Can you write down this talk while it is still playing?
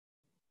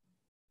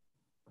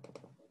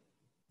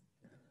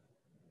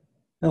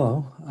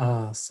Hello.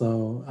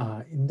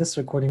 In this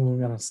recording,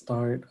 we're going to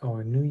start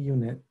our new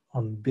unit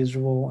on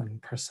visual and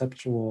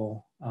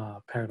perceptual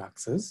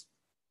paradoxes.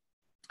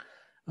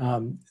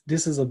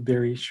 This is a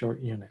very short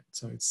unit,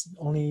 so it's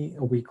only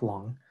a week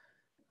long.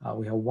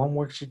 We have one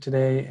worksheet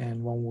today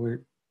and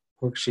one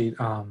worksheet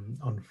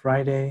on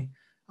Friday,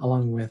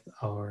 along with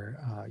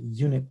our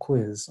unit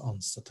quiz on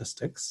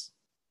statistics.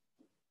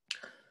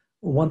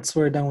 Once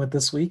we're done with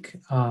this week,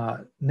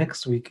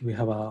 next week we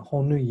have a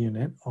whole new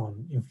unit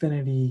on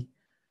infinity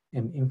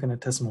and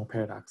infinitesimal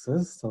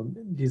paradoxes. So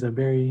these are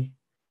very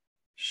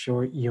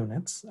short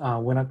units.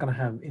 We're not going to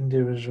have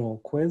individual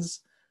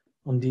quiz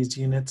on these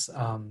units.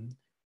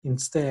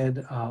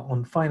 Instead,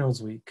 on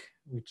finals week,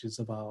 which is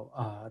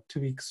about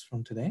 2 weeks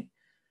from today,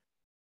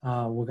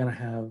 we're going to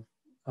have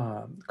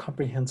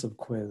comprehensive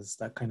quiz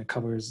that kind of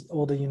covers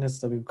all the units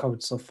that we've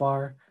covered so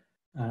far,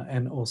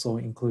 and also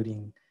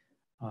including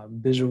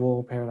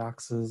visual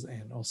paradoxes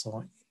and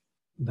also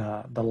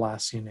the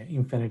last unit,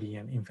 infinity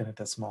and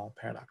infinitesimal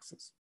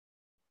paradoxes.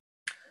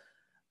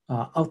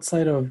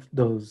 Outside of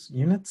those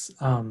units,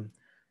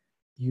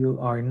 you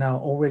are now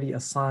already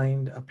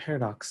assigned a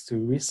paradox to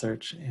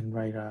research and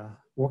write a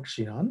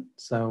worksheet on.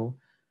 So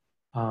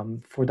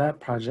for that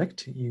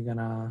project, you're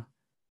gonna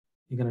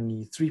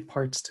need 3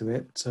 parts to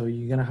it. So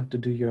you're gonna have to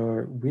do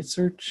your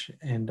research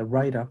and the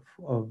write-up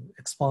of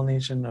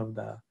explanation of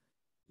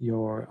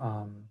your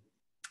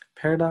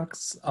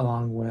paradox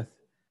along with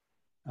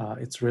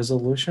its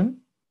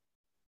resolution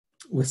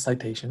with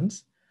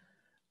citations.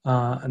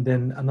 And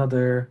then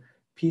another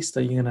piece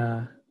that you're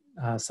gonna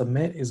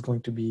submit is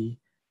going to be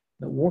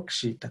the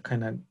worksheet that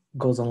kind of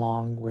goes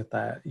along with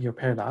your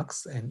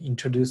paradox and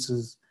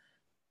introduces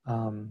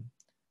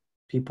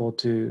people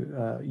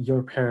to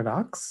your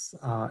paradox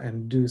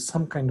and do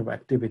some kind of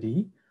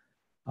activity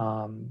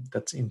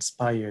that's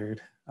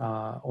inspired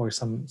or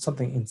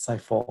something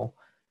insightful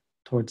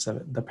towards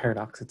the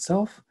paradox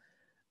itself,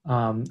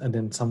 and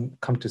then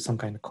come to some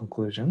kind of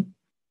conclusion.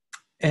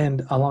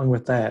 And along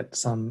with that,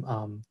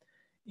 some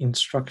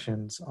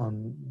instructions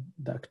on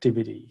the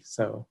activity.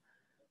 So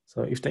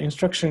if the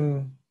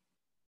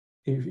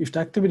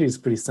activity is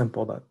pretty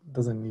simple, that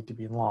doesn't need to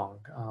be long.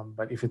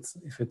 But if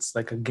it's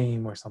like a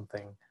game or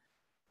something,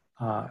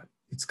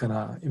 it's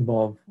gonna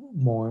involve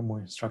more and more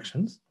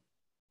instructions.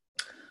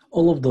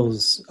 All of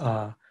those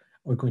are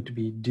going to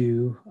be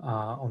due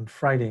on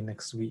Friday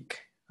next week.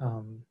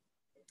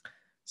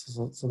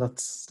 So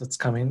that's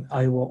coming.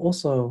 I will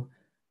also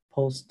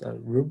post a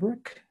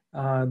rubric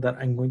that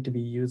I'm going to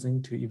be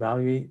using to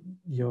evaluate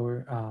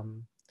your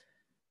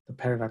the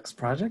paradox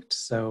project.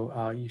 So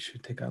you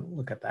should take a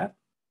look at that.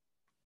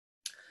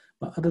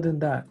 But other than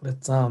that,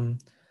 let's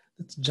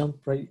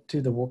jump right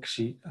to the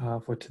worksheet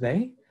for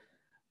today.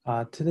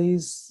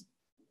 Today's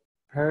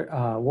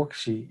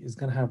worksheet is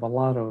going to have a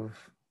lot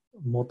of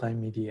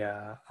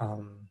multimedia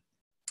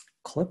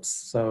clips.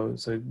 So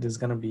there's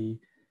going to be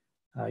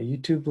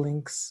YouTube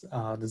links,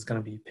 there's going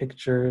to be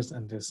pictures,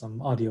 and there's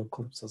some audio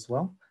clips as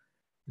well.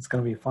 It's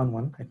going to be a fun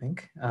one, I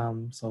think.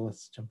 So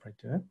let's jump right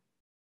to it.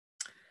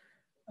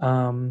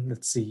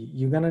 Let's see,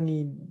 you're going to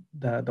need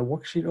the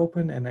worksheet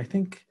open, and I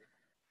think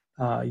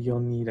you'll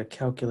need a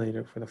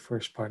calculator for the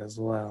first part as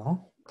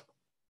well.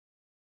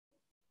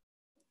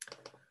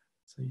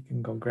 So you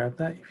can go grab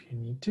that if you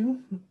need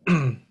to.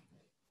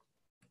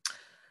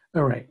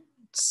 All right,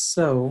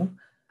 so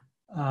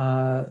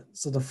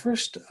the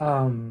first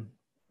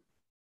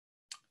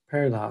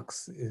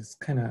paradox is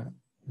kind of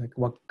like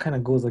what kind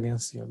of goes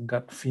against your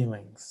gut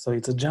feelings. So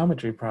it's a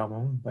geometry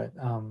problem, but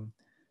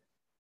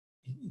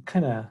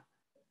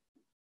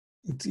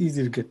it's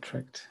easy to get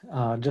tricked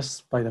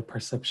just by the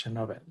perception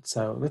of it.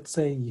 So let's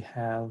say you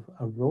have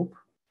a rope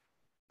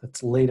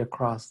that's laid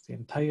across the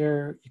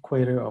entire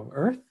equator of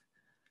Earth.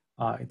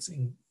 It's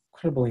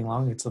incredibly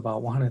long. It's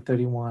about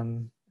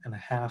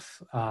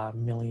 131.5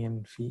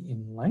 million feet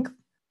in length.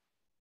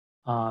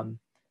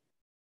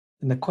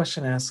 And the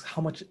question asks, how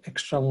much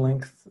extra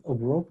length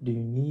of rope do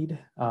you need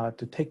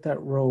to take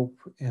that rope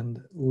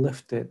and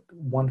lift it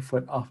 1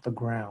 foot off the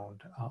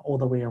ground all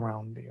the way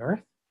around the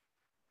Earth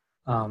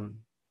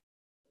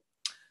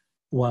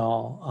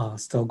while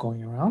still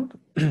going around?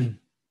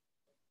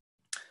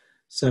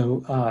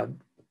 So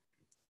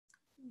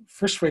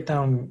first write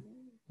down,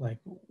 like,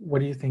 what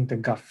do you think the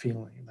gut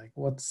feeling, like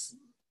what's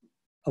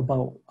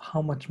about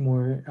how much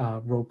more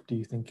rope do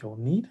you think you'll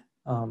need?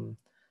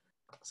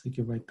 So you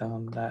can write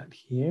down that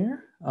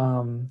here.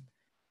 And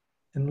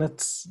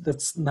let's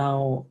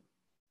now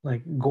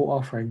like go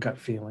off our gut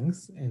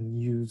feelings and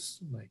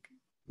use like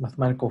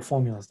mathematical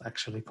formulas to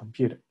actually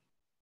compute it.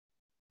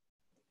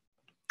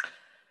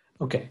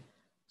 Okay,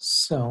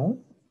 so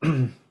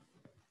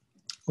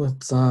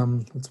let's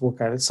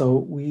work at it. So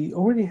we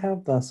already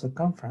have the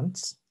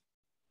circumference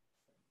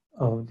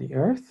of the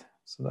Earth.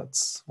 So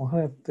that's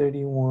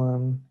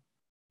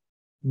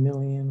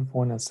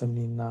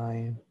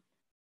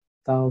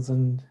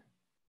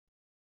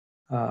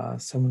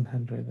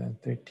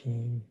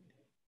 131,479,713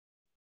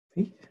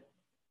 feet.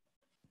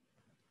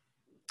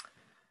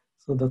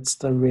 So that's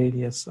the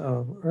radius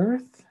of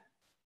Earth.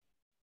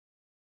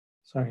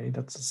 sorry,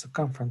 that's the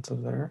circumference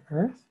of the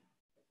Earth.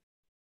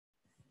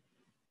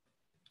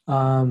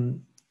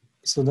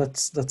 So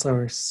that's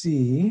our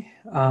C,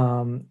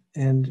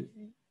 and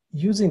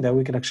using that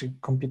we could actually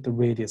compute the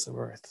radius of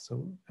Earth.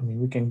 So I mean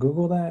we can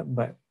Google that,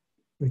 but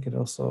we could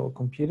also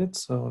compute it.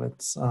 So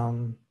let's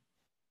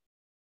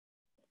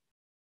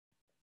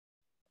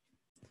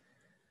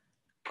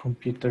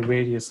compute the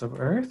radius of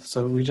Earth.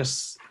 So we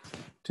just,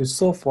 to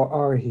solve for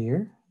R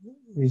here,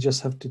 we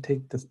just have to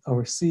take this,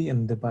 our C,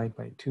 and divide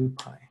by 2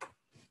 pi.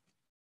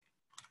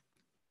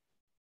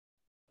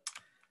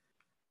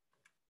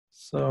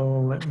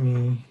 So let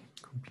me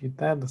compute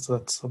that. So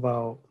that's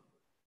about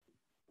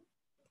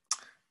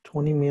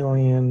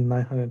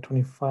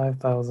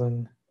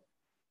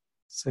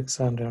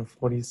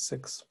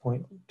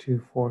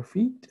 20,925,646.24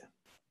 feet.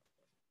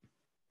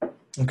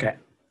 Okay.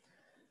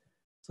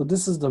 So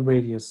this is the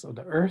radius of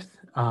the Earth.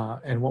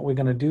 And what we're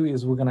going to do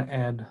is we're going to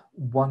add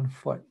 1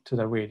 foot to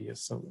the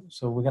radius.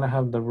 So we're going to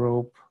have the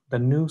rope, the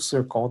new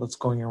circle that's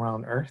going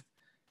around Earth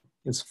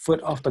is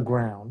foot off the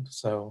ground.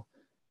 So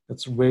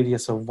it's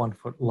radius of 1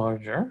 foot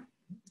larger.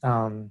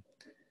 So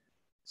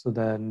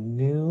the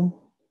new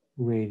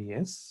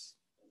radius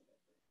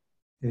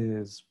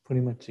is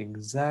pretty much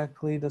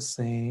exactly the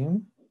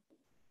same,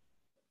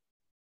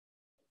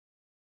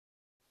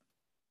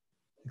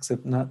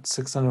 except not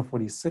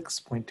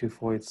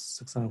 646.24,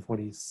 it's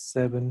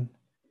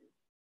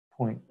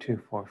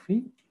 647.24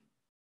 feet.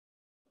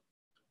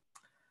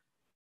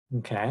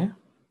 Okay.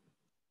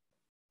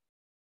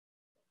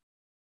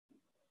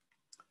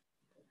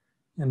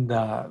 And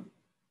the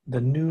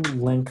new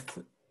length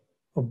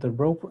of the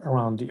rope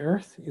around the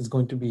Earth is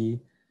going to be,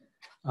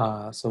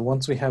 so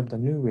once we have the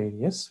new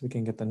radius, we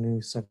can get the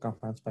new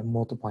circumference by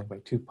multiplying by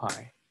 2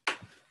 pi.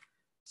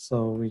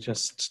 So we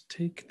just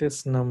take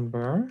this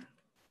number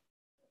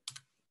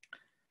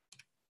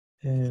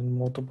and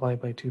multiply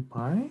by 2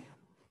 pi.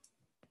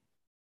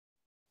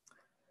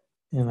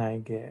 And I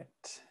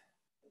get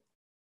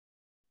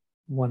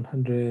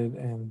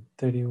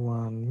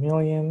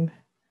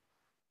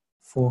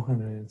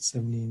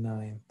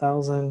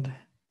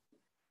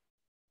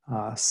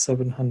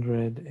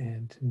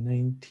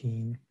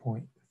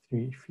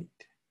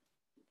feet.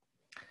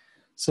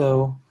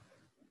 So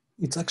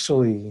it's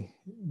actually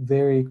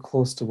very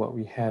close to what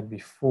we had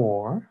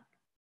before.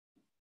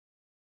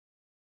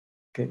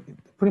 Okay,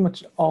 pretty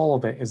much all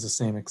of it is the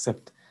same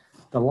except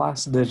the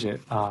last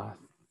digit,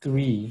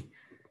 3,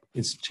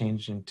 is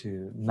changed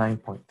into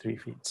 9.3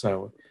 feet.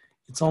 So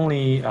it's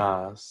only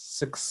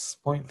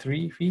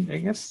 6.3 feet, I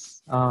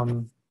guess.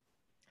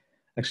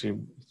 Actually, it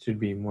should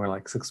be more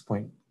like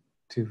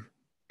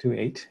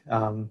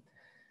 6.228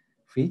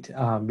 feet,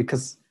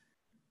 because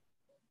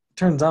it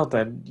turns out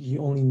that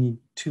you only need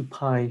 2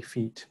 pi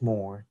feet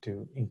more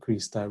to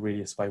increase the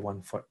radius by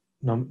 1 foot,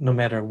 no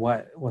matter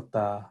what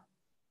the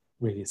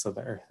radius of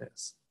the Earth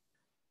is.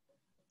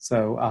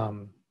 So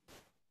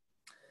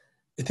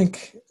I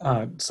think,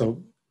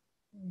 so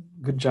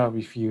good job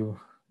if you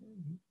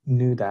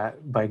knew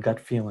that by gut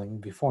feeling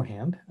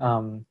beforehand.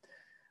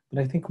 But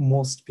I think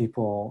most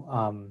people,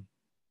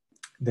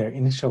 their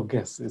initial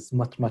guess is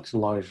much, much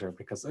larger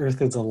because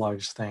Earth is a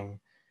large thing.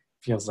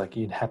 Feels like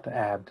you'd have to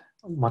add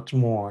much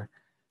more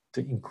to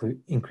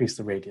increase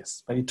the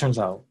radius. But it turns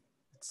out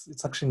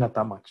it's actually not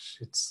that much.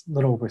 It's a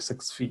little over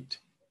 6 feet.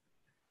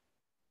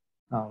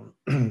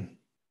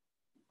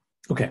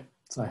 Okay,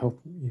 so I hope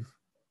you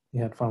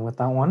had fun with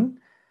that one.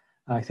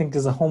 I think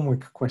there's a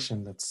homework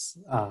question that's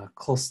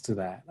close to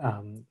that,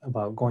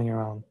 about going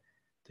around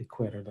the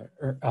equator, the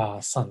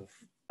sun.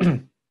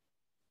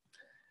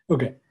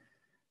 Okay,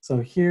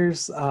 so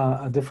here's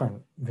a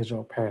different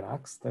visual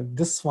paradox.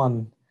 This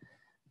one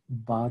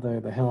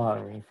bothered the hell out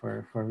of me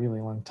for a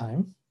really long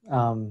time.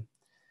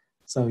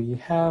 So you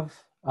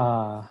have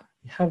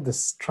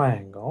this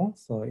triangle.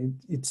 So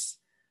it's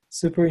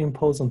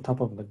superimposed on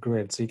top of the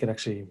grid, so you could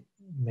actually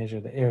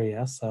measure the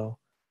area. So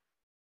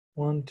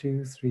 1,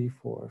 2, 3,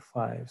 4,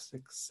 5,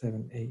 6,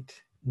 7,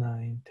 8,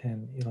 9,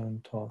 10,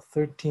 11, 12,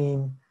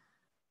 13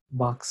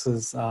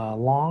 boxes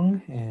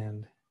long,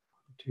 and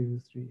 2,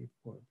 3,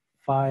 4,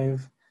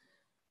 5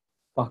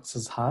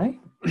 boxes high.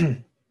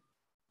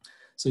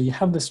 So you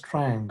have this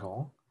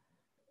triangle,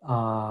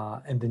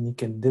 and then you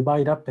can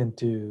divide up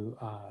into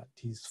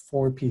these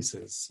 4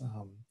 pieces.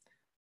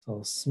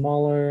 So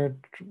smaller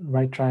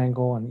right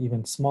triangle and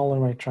even smaller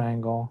right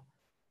triangle,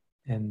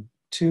 and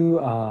 2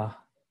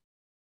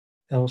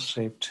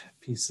 L-shaped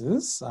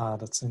pieces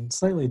that's in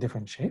slightly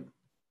different shape.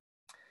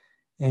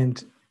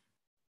 And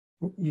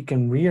you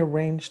can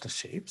rearrange the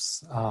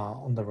shapes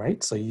on the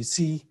right. So you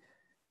see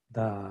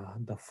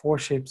the 4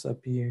 shapes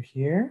appear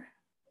here.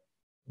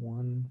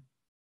 1,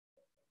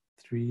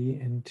 3,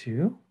 and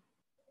 2.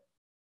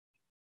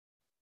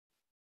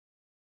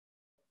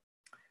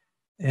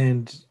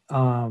 And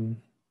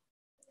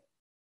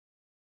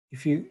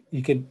if you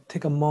could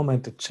take a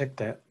moment to check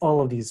that all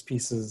of these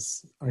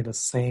pieces are the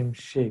same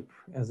shape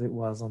as it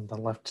was on the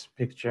left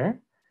picture.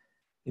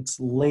 It's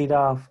laid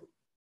out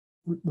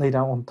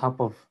on top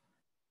of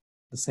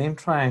the same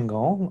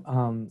triangle,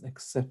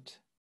 except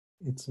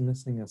it's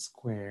missing a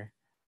square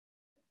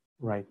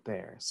right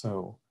there.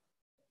 So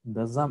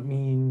does that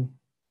mean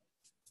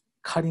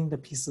cutting the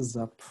pieces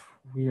up,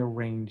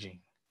 rearranging,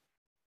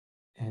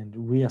 and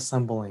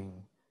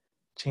reassembling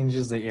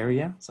changes the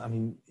area? So I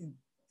mean,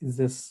 is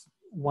this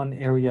one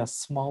area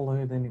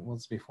smaller than it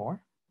was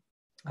before?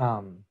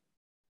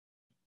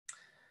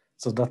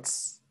 So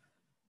that's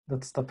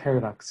the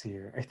paradox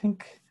here. I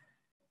think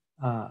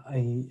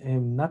I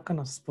am not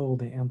gonna spoil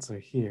the answer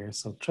here.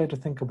 So try to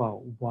think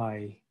about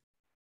why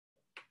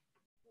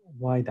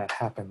that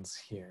happens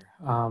here.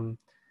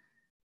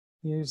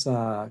 Here's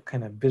a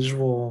kind of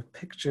visual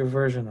picture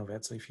version of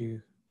it. So if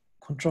you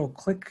control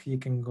click, you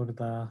can go to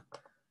the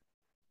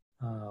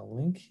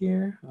link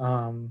here.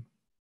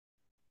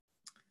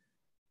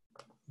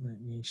 Let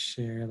me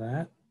share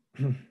that.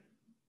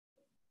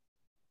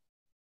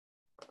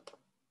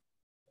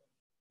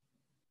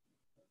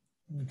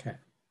 Okay.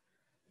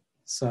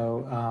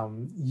 So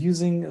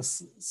using a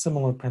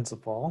similar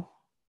principle,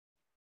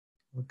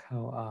 look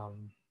how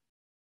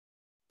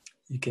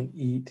you can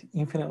eat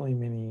infinitely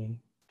many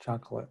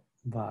chocolate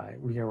by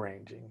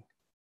rearranging.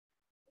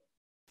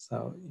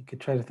 So you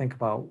could try to think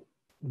about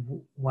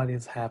what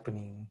is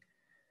happening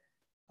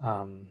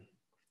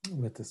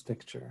with this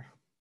picture.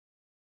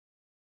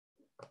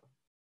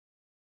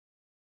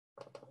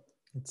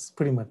 It's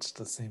pretty much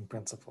the same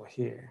principle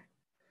here.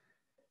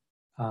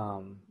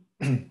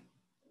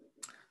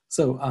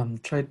 So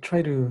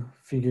try to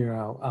figure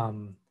out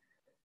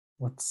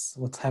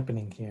what's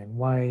happening here and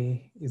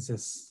why is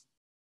this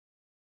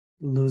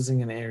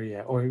losing an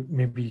area, or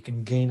maybe you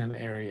can gain an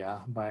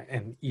area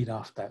and eat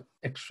off that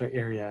extra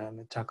area in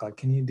the chocolate.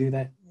 Can you do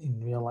that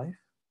in real life?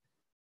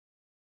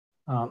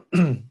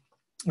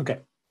 Okay,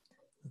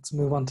 let's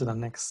move on to the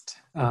next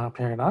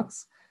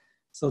paradox.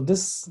 So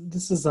this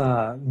is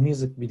a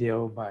music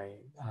video by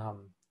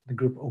the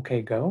group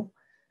OK Go.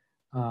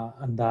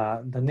 And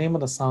the name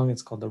of the song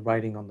is called The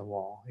Writing on the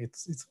Wall.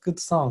 It's a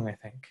good song, I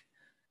think.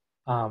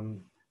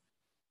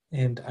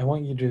 And I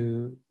want you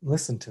to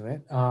listen to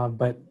it.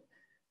 But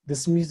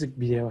this music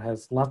video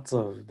has lots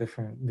of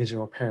different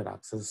visual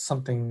paradoxes,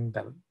 something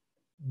that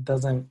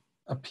doesn't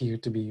appear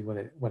to be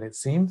what it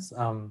seems.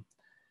 I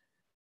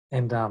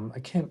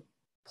can't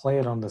play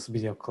it on this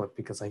video clip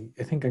because I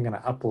think I'm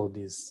gonna upload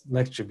these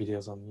lecture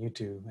videos on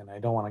YouTube and I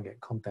don't wanna get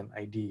content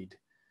ID'd.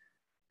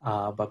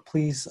 But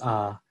please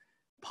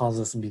pause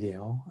this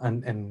video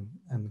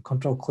and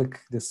control click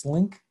this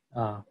link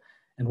and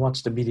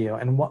watch the video.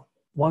 And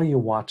while you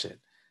watch it,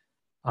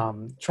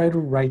 try to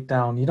write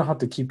down, you don't have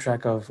to keep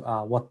track of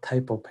what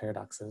type of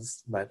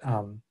paradoxes, but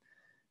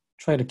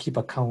try to keep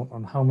a count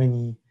on how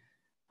many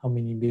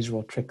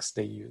visual tricks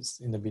they use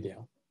in the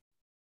video.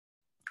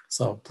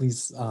 So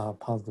please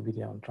pause the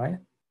video and try it.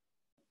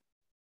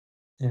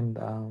 And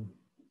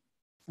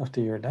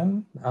after you're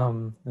done,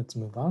 let's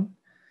move on.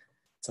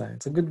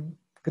 It's a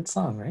good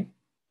song, right?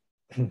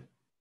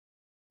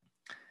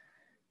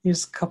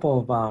 Here's a couple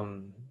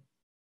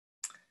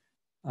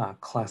of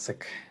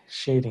classic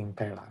shading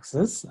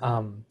paradoxes.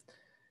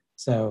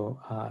 So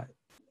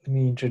let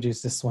me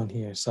introduce this one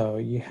here. So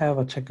you have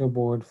a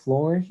checkerboard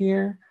floor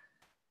here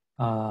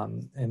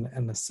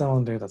and a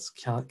cylinder that's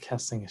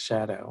casting a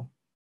shadow.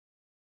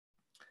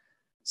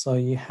 So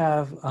you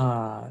have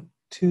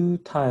two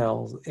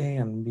tiles, A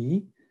and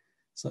B.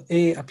 So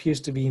A appears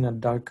to be in a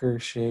darker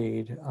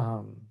shade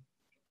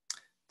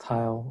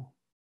tile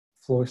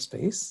floor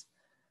space.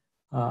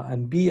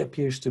 And B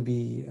appears to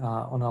be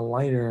on a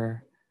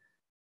lighter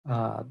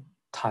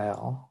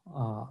tile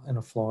in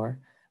the floor,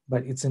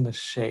 but it's in the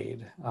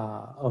shade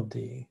of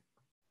the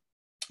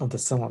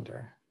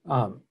cylinder.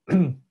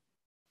 And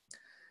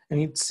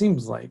it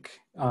seems like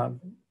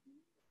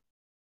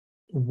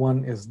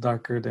one is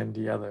darker than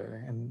the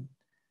other. And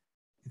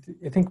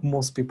I think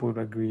most people would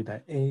agree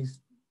that A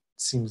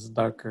seems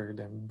darker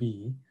than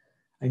B.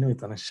 I know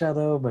it's on a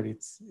shadow, but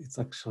it's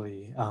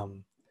actually,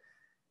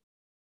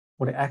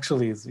 what it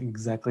actually is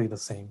exactly the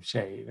same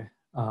shade,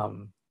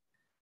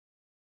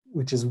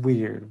 which is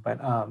weird.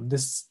 But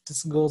this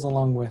goes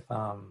along with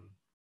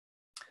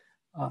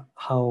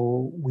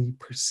how we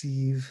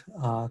perceive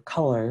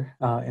color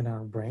in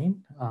our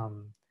brain.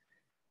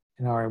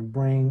 And our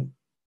brain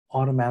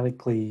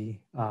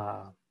automatically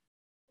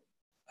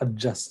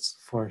adjusts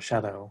for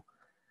shadow.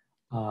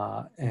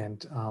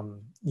 And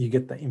you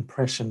get the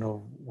impression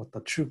of what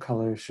the true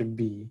color should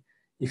be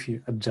if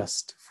you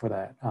adjust for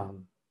that.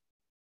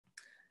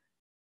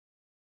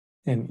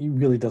 And it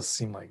really does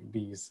seem like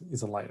B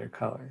is a lighter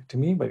color to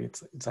me, but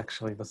it's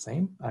actually the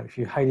same. If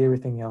you hide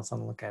everything else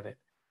and look at it,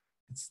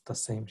 it's the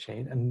same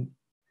shade. And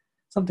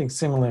something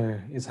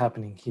similar is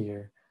happening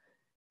here.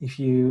 If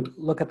you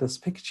look at this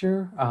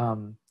picture,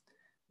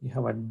 you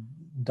have a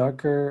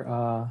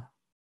darker,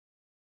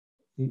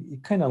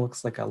 it kind of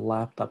looks like a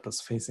laptop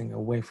that's facing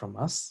away from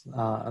us.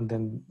 And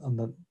then on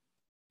the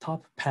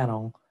top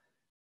panel,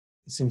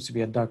 it seems to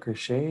be a darker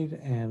shade,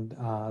 and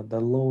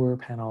the lower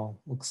panel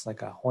looks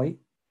like a white,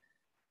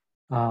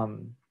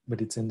 but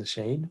it's in the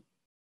shade.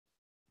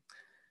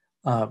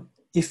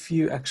 If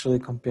you actually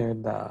compare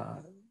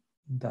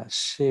the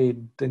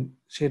shade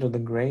of the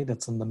gray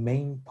that's on the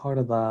main part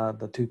of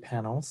the two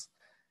panels,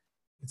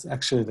 it's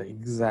actually the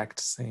exact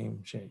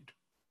same shade.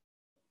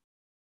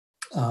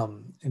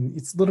 And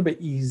it's a little bit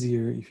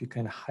easier if you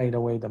kind of hide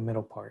away the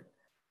middle part.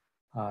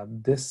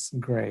 This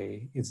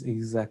gray is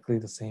exactly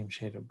the same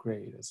shade of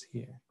gray as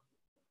here.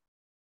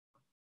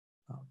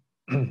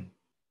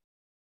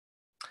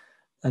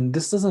 And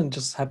this doesn't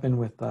just happen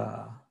with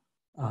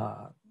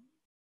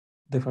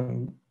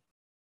different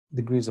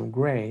degrees of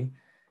gray,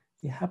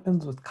 it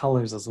happens with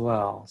colors as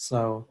well.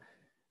 So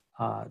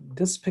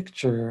this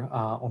picture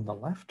on the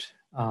left,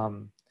 I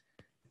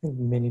think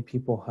many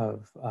people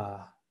have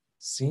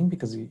seen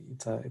because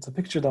it's a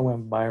picture that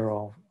went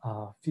viral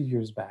a few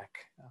years back.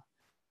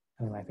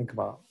 And I think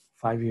about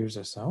 5 years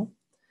or so.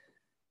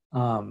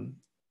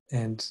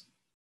 And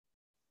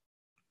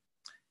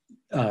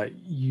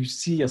you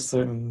see a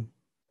certain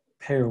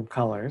pair of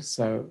colors.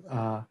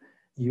 So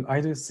you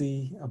either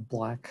see a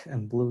black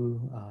and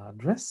blue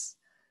dress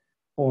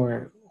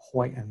or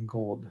white and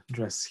gold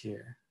dress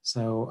here.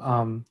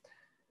 So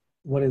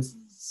what is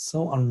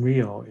so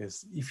unreal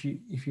is if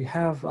you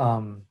have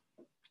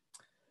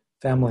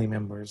family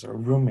members or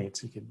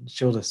roommates you could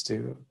show this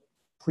to,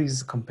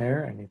 please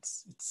compare. And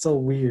it's so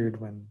weird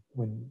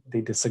when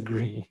they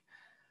disagree.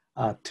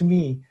 To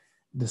me,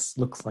 this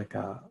looks like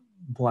a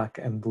black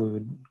and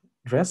blue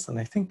dress, and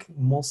I think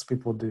most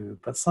people do.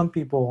 But some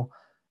people,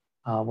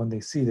 when they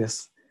see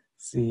this,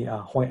 see a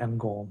white and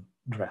gold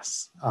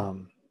dress.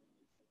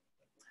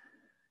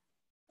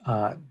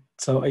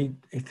 So I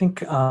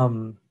think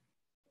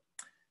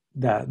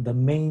that the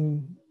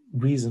main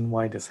reason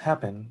why this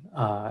happened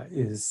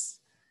is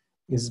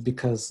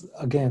because,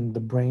 again, the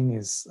brain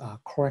is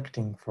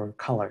correcting for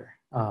color.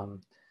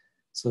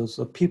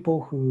 So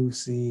people who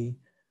see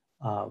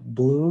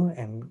blue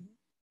and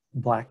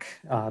black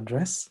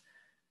dress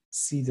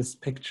see this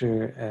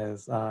picture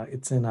as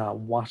it's in a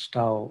washed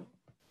out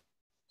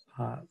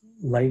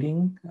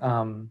lighting.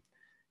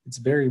 It's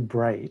very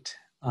bright.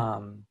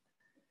 And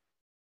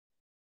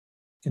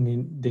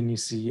then you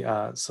see,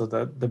 so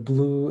the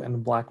blue and the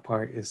black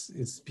part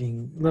is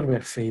being a little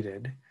bit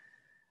faded.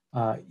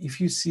 If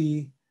you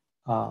see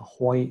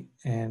white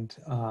and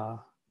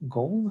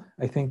gold,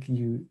 I think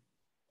you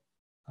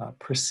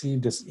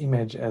perceive this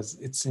image as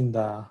it's in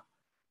a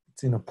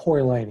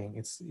poor lighting.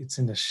 It's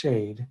in the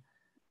shade,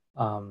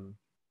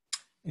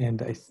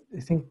 and I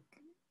think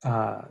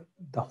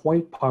the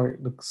white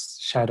part looks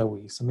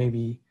shadowy. So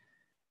maybe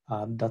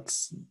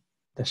that's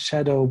the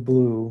shadow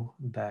blue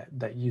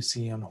that you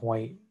see on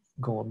white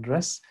gold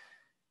dress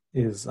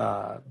is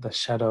the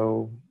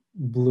shadow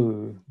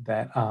blue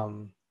that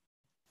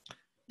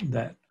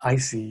that I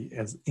see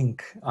as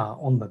ink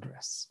on the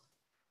dress.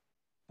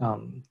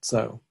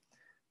 So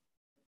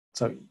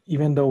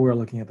even though we're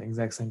looking at the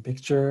exact same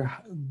picture,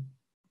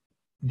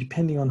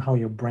 depending on how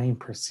your brain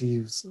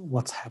perceives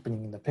what's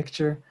happening in the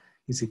picture,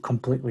 you see a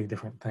completely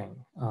different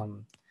thing,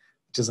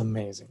 which is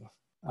amazing.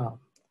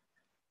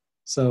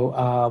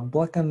 So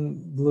black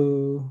and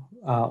blue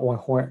or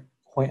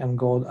white and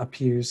gold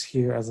appears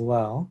here as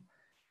well.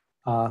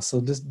 So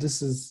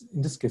this is,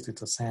 in this case,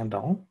 it's a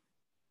sandal.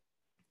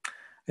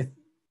 I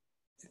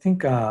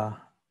think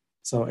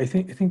so. I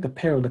think the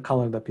pair of the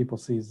color that people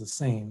see is the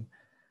same,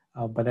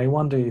 but I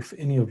wonder if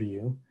any of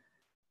you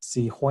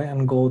see white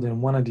and gold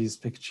in one of these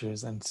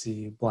pictures and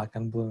see black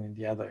and blue in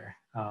the other,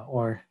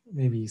 or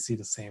maybe you see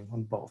the same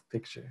on both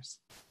pictures.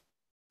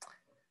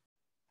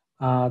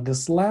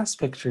 This last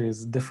picture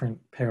is a different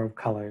pair of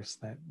colors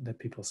that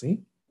people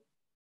see.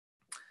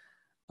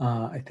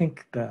 I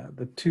think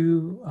the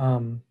two,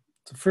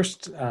 so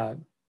first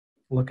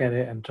look at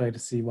it and try to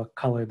see what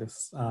color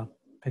this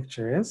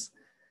picture is.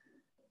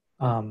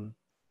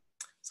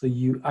 So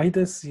you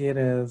either see it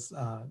as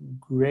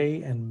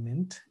gray and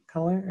mint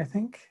color, I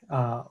think,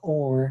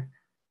 or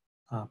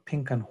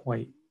pink and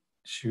white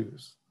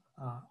shoes.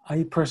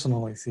 I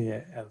personally see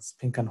it as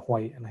pink and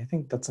white, and I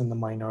think that's in the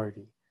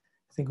minority.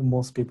 I think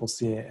most people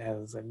see it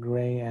as a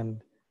gray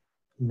and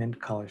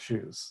mint color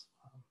shoes.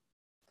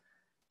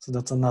 So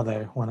that's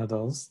another one of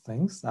those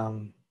things.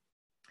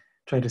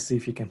 Try to see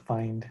if you can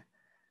find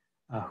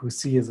who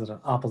sees it an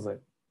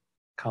opposite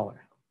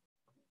color.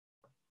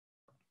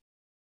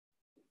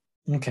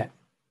 Okay.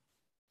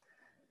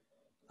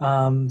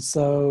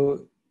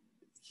 So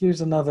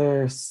here's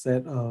another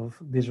set of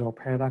visual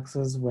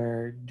paradoxes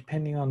where,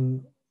 depending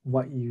on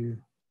what your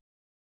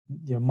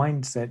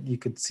mindset, you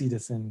could see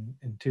this in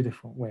two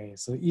different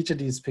ways. So each of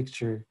these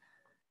pictures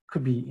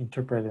could be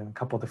interpreted in a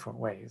couple different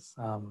ways,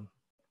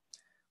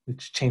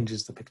 which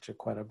changes the picture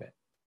quite a bit.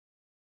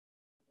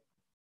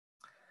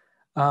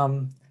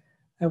 I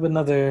have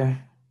another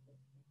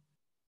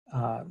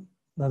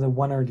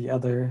one or the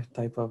other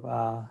type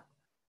of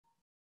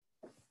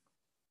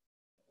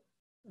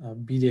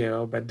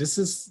video, but this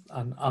is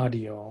an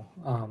audio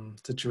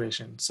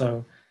situation.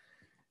 So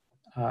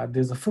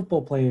there's a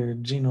football player,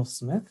 Geno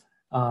Smith,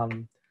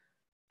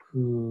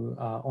 who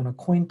on a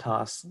coin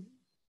toss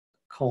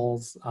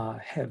calls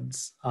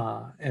heads,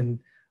 and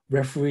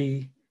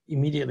referee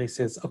immediately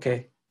says,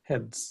 okay,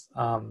 heads.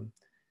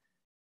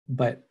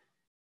 but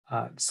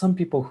some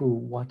people who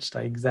watched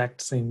the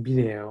exact same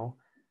video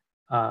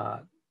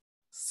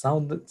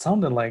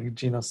sounded like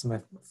Geno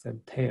Smith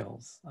said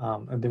tails.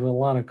 And there were a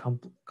lot of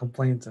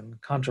complaints and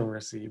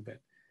controversy, but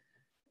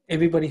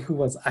everybody who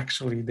was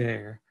actually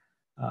there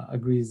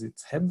agrees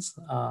it's heads.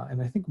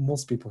 And I think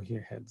most people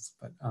hear heads,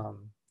 but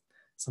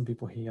some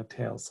people hear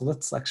tails. So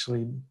let's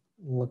actually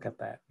look at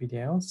that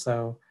video.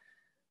 So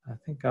I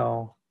think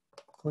I'll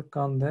click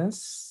on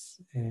this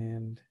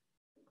and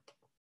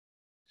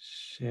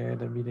share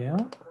the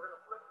video.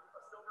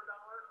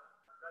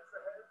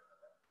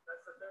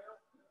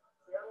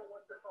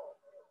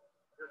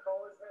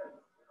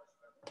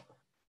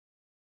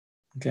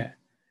 Okay,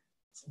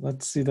 so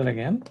let's see that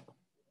again.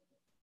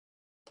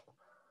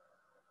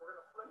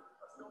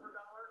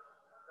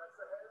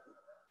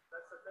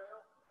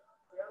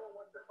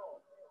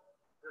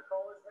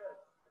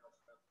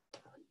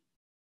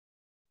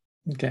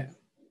 Okay.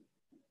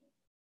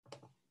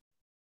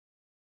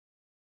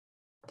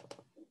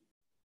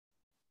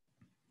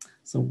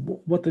 So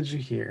what did you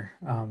hear?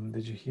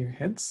 Did you hear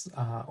heads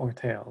or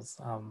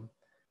tails?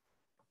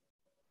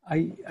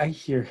 I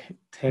hear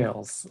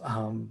tails,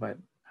 but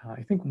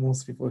I think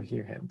most people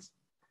hear heads.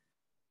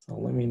 So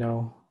let me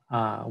know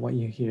what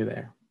you hear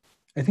there.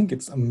 I think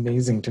it's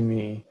amazing to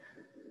me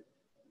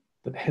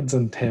that heads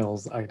and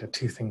tails are the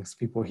two things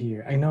people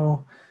hear. I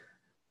know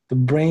the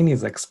brain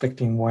is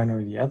expecting one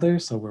or the other,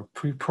 so we're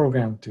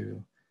pre-programmed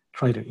to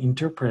try to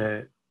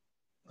interpret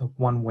it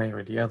one way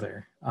or the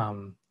other.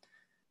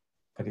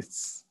 But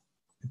it's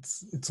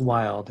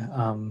wild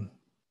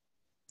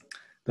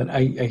that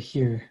I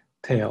hear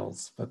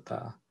tails, but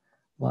a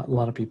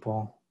lot of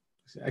people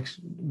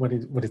actually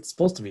what it's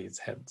supposed to be is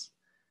heads.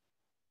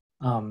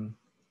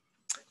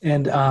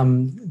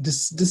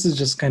 This is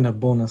just kind of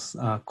bonus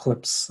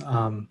clips.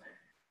 I'm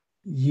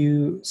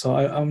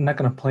not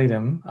gonna play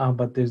them,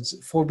 but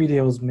there's 4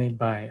 videos made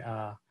by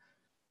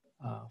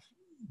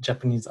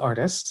Japanese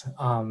artist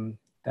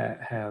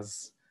that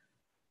has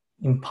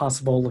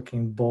impossible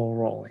looking bull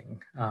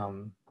rolling,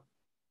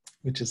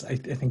 which is I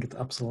think it's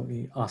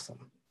absolutely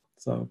awesome.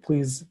 So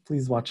please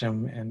watch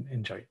them and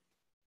enjoy it.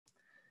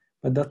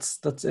 But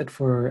that's it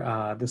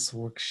for this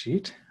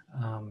worksheet.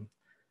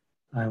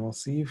 I will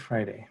see you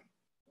Friday.